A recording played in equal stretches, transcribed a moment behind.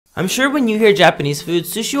I'm sure when you hear Japanese food,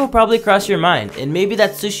 sushi will probably cross your mind, and maybe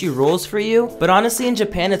that's sushi rolls for you, but honestly in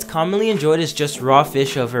Japan it's commonly enjoyed as just raw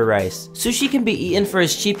fish over rice. Sushi can be eaten for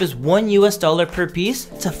as cheap as $1 per piece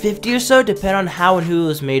to 50 or so depending on how and who it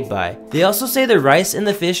was made by. They also say the rice and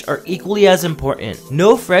the fish are equally as important.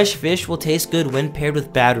 No fresh fish will taste good when paired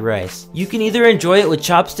with bad rice. You can either enjoy it with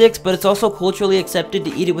chopsticks, but it's also culturally accepted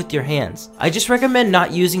to eat it with your hands. I just recommend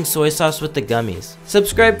not using soy sauce with the gummies.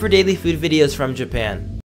 Subscribe for daily food videos from Japan.